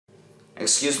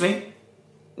Excuse me?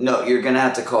 No, you're gonna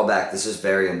have to call back. This is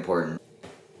very important.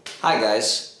 Hi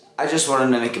guys. I just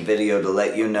wanted to make a video to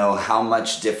let you know how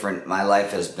much different my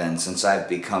life has been since I've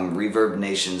become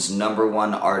ReverbNation's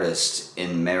 #1 artist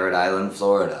in Merritt Island,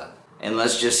 Florida. And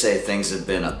let's just say things have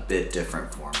been a bit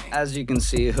different for me. As you can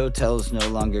see, hotels no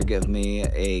longer give me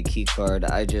a key card.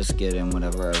 I just get in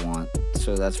whenever I want,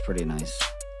 so that's pretty nice.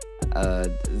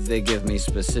 They give me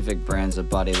specific brands of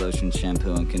body lotion,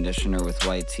 shampoo, and conditioner with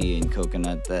white tea and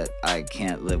coconut that I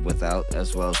can't live without,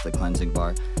 as well as the cleansing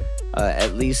bar.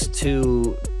 At least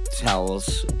 2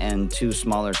 towels and 2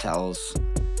 smaller towels,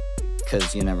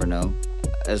 because you never know,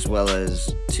 as well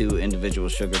as 2 individual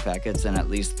sugar packets and at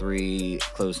least 3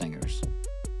 clothes hangers.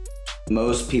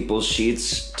 Most people's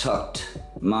sheets tucked,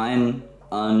 mine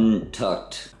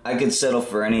untucked. I could settle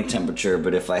for any temperature,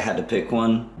 but if I had to pick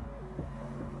one,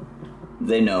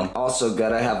 they know. Also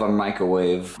gotta have a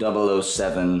microwave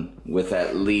 007 with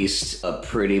at least a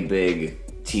pretty big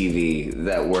TV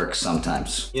that works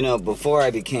sometimes. You know, before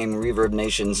I became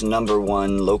ReverbNation's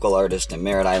 #1 local artist in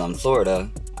Merritt Island,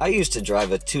 Florida, I used to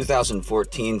drive a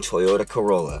 2014 Toyota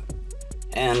Corolla.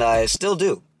 And I still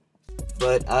do.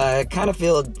 But I kind of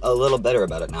feel a little better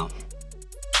about it now.